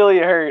fucking really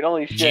hurt.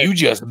 Holy shit. Did you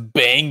just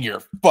bang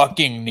your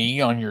fucking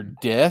knee on your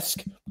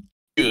desk?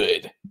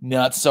 Good.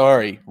 Not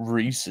sorry,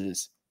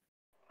 Reese's.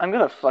 I'm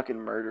gonna fucking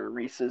murder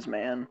Reese's,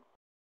 man.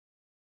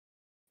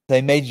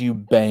 They made you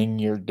bang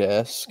your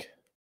desk.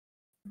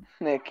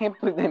 I can't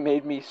believe they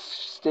made me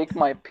stick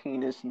my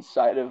penis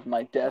inside of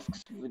my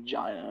desk's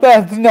vagina.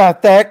 That's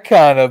not that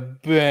kind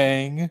of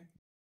bang.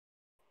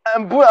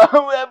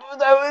 Bill.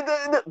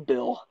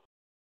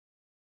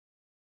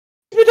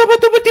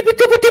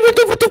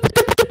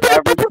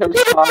 Average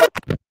Toast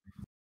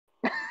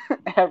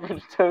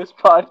Average Toast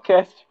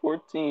Podcast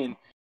 14.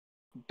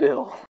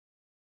 Bill.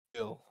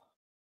 Bill.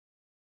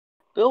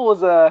 Bill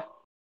was an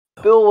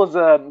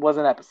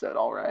episode,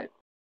 all right.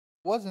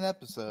 Was an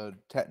episode,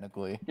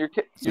 technically. Your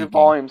Speaking.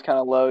 volume's kind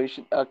of low. You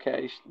should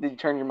did you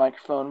turn your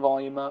microphone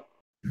volume up?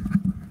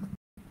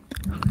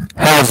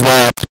 How's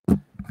that?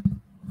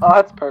 Oh,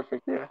 that's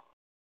perfect. Yeah.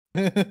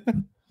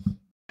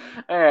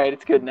 All right,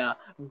 it's good now.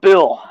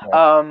 Bill.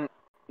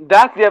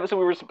 That's the episode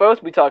we were supposed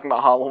to be talking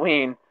about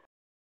Halloween,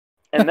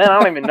 and then I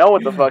don't even know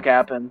what the fuck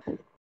happened.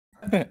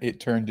 It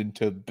turned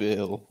into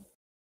Bill.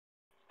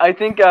 I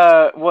think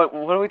what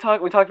did we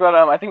talk? We talked about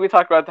I think we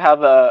talked about how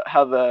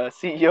the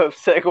CEO of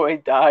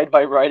Segway died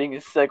by riding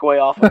his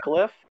Segway off a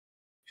cliff.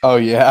 Oh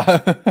yeah.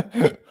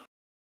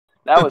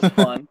 That was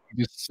fun. He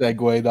just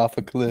segued off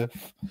a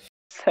cliff.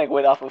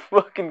 Segwayed off a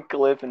fucking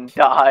cliff and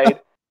died.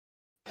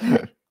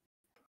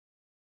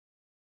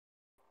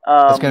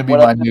 That's gonna be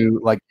my new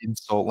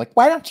insult. Like,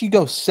 why don't you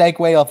go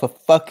segue off a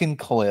fucking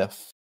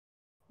cliff?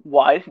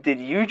 Why did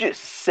you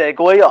just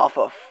segue off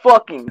a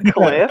fucking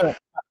cliff?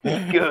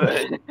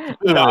 Good.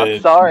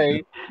 Not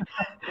sorry.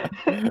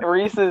 The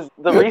Reese's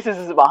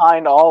is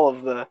behind all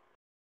of the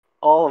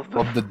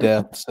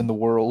deaths in the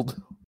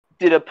world.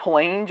 Did a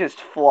plane just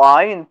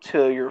fly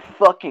into your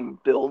fucking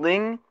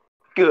building?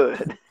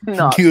 Good.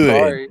 Not Good.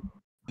 sorry.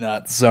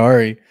 Not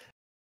sorry.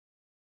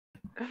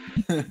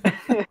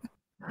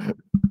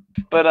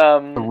 But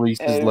The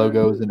Reese's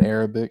logo is in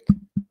Arabic.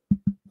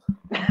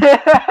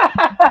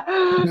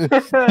 Oh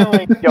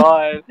my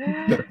god.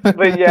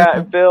 But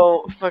yeah,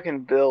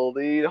 fucking Bill,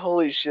 dude.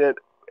 Holy shit.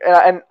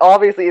 And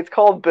obviously it's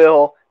called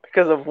Bill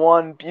because of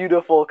one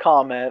beautiful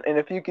comment. And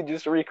if you could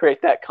just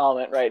recreate that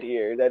comment right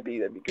here, that'd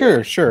be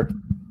great. Sure.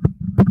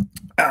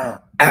 I'm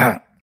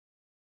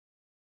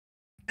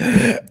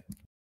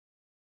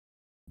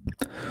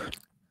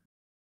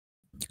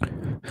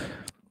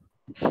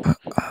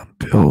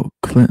Bill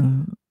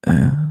Clinton,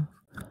 and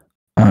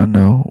I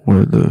know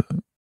where the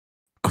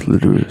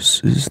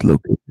clitoris is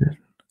located.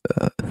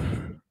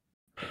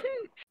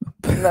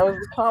 And that was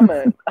the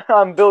comment.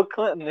 I'm Bill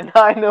Clinton, and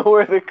I know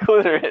where the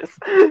clitoris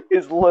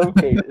is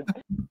located.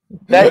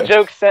 That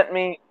joke sent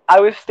me. I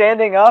was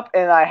standing up,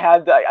 and I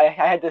had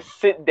to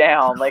sit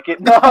down. Like,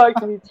 it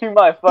knocked me to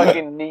my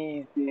fucking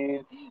knees,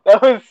 dude.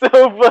 That was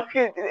so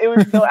fucking. It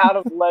was so out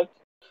of left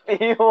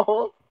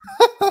field.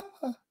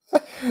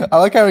 I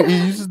like how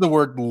he uses the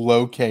word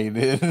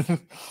located.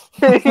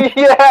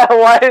 Yeah,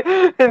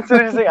 why? Instead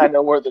of just saying, I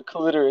know where the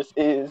clitoris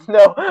is.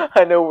 No,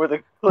 I know where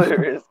the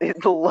clitoris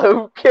is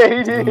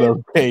located.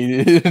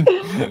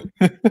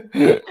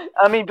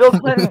 I mean, Bill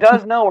Clinton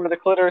does know where the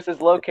clitoris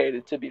is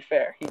located, to be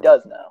fair. He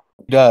does know.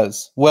 He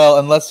does. Well,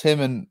 unless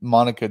him and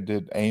Monica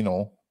did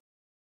anal.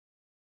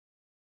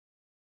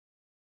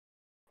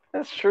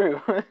 That's true.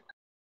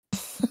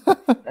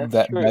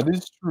 That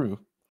is true.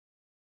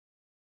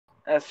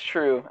 That's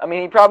true. I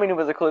mean, he probably knew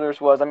where the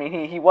clitoris was. I mean,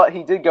 he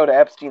did go to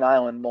Epstein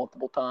Island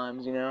multiple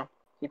times, you know?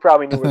 He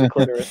probably knew where the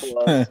clitoris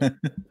was.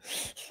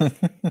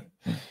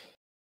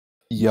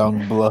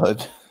 Young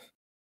blood.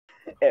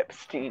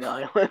 Epstein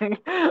Island.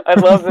 I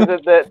love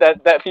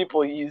that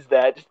people use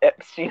that. Just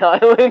Epstein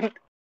Island.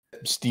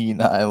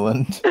 Epstein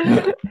Island.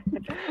 I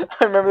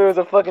remember there was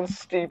a fucking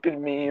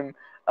stupid meme.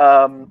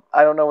 I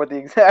don't know what the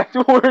exact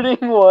wording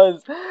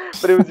was,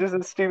 but it was just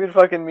a stupid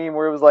fucking meme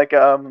where it was like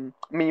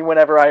me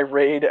whenever I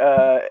raid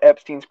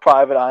Epstein's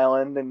private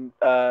island and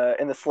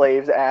the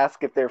slaves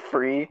ask if they're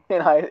free,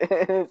 and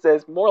it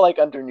says more like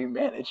under new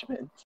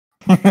management.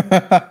 Boy,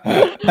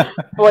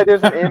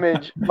 there's an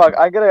image. Fuck,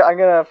 I'm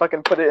gonna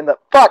fucking put it in the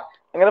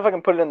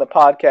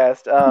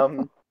podcast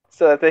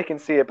so that they can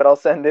see it, but I'll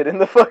send it in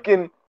the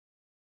fucking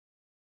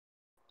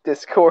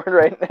Discord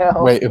right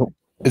now. Wait,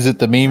 is it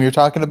the meme you're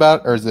talking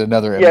about, or is it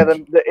another image? Yeah,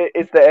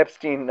 it's the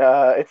Epstein.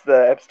 It's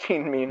the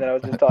Epstein meme that I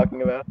was just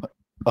talking about.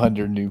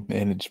 Under new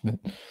management.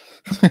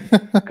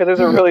 Because there's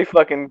a really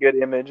fucking good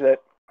image that.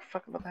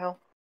 Fucking what the hell?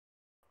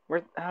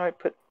 How do I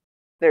put?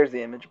 There's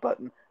the image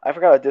button. I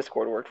forgot how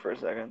Discord worked for a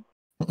second.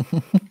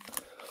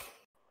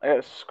 I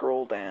gotta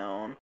scroll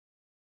down.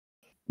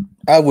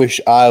 I wish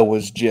I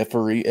was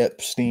Jeffrey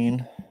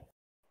Epstein.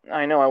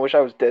 I know. I wish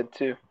I was dead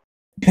too.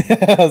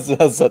 How's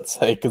that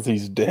say? Because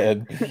he's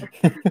dead.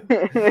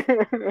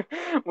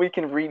 We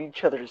can read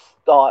each other's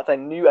thoughts. I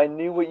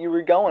knew what you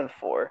were going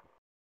for.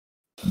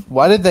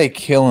 Why did they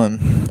kill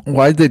him?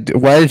 Why did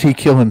he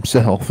kill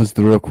himself? Is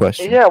the real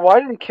question. Yeah, why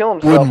did he kill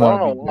himself? Wouldn't I don't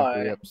want know to be why.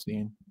 Jeffrey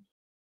Epstein.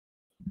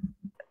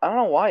 I don't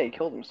know why he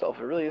killed himself.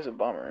 It really is a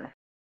bummer.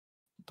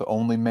 The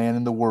only man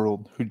in the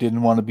world who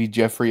didn't want to be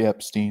Jeffrey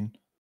Epstein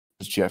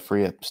was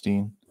Jeffrey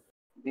Epstein.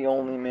 The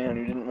only man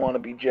who didn't want to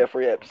be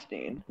Jeffrey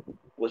Epstein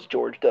was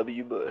George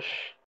W. Bush.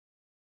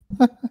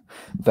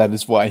 That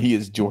is why he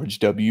is George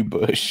W.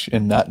 Bush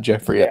and not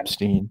Jeffrey Yeah.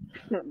 Epstein.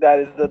 That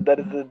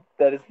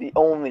is the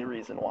only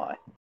reason why.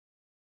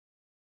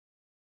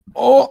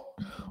 Oh,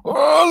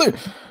 Ollie!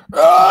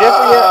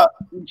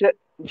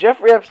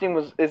 Jeffrey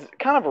Epstein is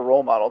kind of a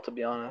role model, to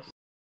be honest.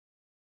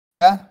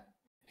 Yeah,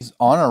 he's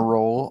on a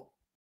roll.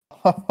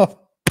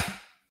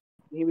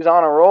 He was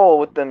on a roll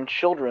with them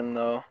children,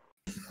 though.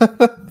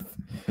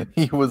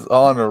 He was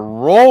on a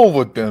roll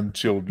with them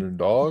children,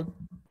 dog.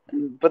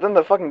 But then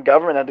the fucking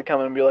government had to come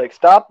in and be like,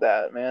 "Stop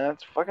that, man!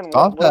 That's fucking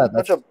Stop what a that.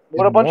 bunch That's of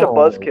immoral.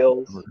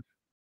 buzzkills!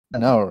 I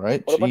know,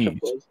 right? What a bunch of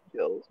Jeez.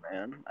 buzzkills,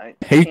 man! I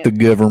Hate the can't-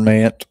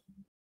 government.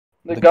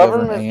 the the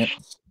government. government.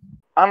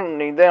 I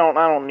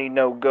don't need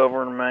no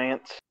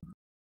government.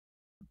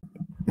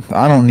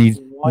 I don't need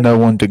What? no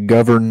one to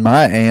govern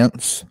my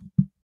ants.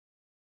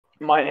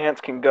 My ants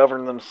can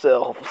govern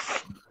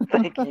themselves.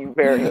 Thank you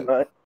very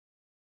much.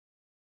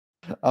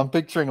 I'm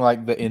picturing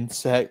like the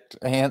insect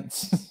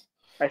ants.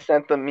 I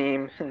sent the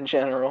meme in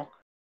general.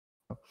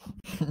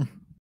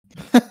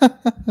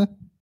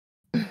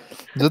 Is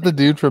that the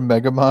dude from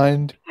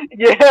Megamind?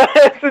 Yeah,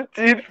 it's the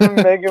dude from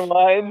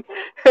Megamind.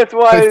 That's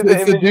why It's, the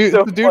it's the image dude, is so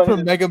it's the dude funny.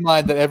 from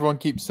Megamind that everyone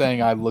keeps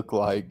saying I look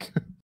like.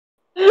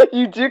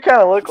 You do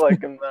kind of look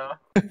like him, though.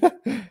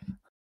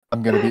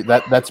 I'm gonna be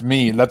that. That's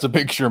me. That's a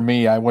picture of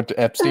me. I went to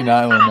Epstein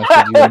Island. I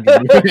said, "You want to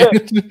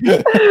do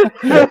it?"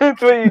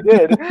 That's what you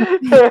did.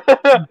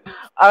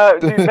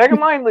 Dude,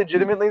 Megamind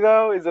legitimately,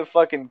 though, is a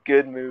fucking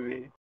good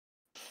movie.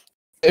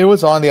 It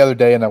was on the other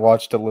day, and I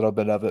watched a little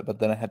bit of it, but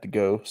then I had to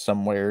go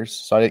somewheres,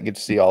 so I didn't get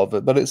to see all of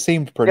it. But it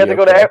seemed You pretty. have to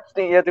go to okay.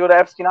 Epstein. You have to go to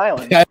Epstein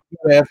Island Yeah,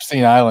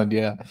 Epstein Island.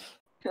 Yeah,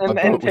 and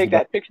boat was take there.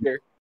 that picture.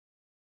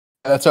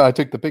 that's how I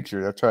took the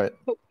picture. That's right.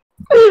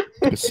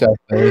 Took a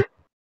selfie.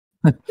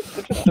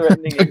 Such a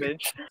threatening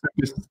image.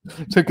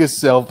 Took a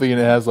selfie, and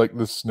it has like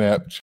the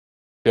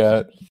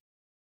Snapchat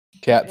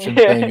caption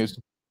Yeah. thing is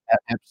at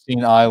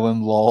Epstein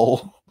Island.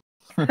 Lol.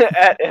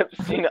 At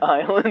Epstein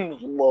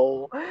Island,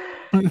 lol.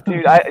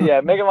 Dude,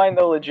 Megamind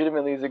though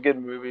legitimately is a good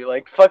movie.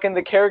 Like, fucking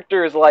the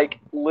character is like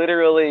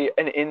literally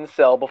an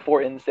incel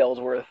before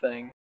incels were a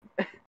thing.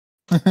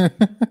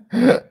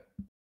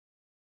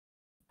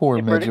 Poor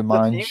It predicts the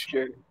Megamind.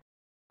 future.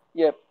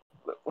 Yep.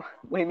 What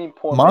do you mean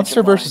poor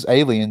Monster Megamind? vs.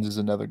 Aliens is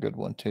another good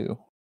one too.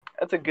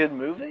 That's a good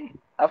movie?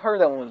 I've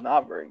heard that one was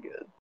not very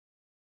good.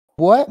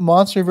 What?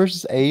 Monster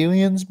vs.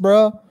 Aliens,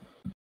 bro?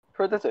 I've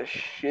heard that's a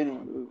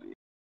shitty movie.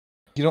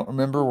 You don't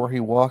remember where he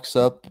walks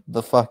up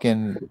the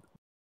fucking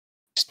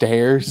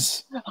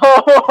stairs?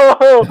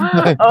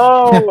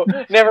 Oh,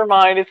 never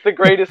mind. It's the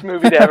greatest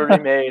movie to ever be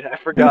made. I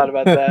forgot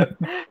about that.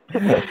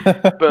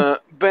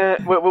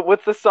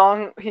 What's the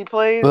song he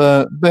plays?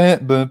 Yeah.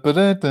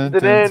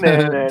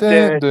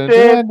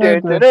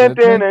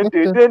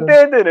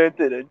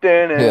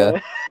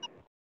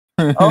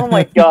 Oh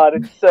my god,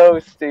 it's so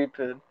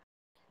stupid.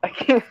 I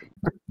can't.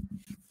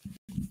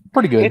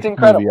 Pretty good It's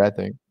incredible. movie, I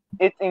think.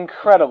 It's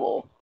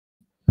incredible.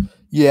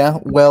 Yeah,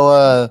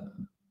 well,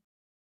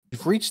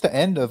 we've reached the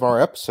end of our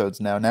episodes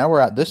now. Now we're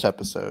at this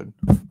episode.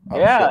 Oh,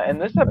 Yeah, shit.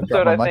 and this I dropped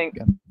episode, my I mic think,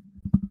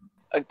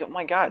 again. oh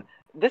my god,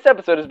 this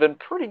episode has been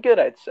pretty good,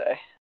 I'd say.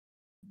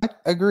 I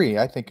agree.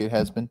 I think it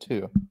has been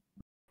too.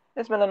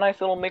 It's been a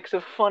nice little mix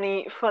of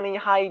funny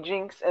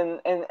hijinks and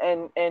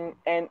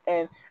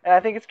I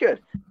think it's good.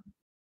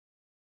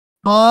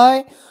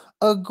 I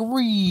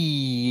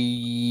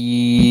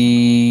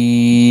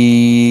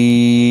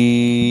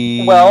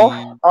agree.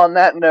 Well, on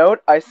that note,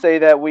 I say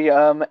that we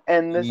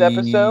end this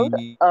episode.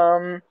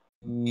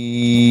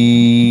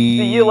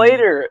 See you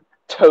later,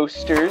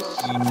 toasters.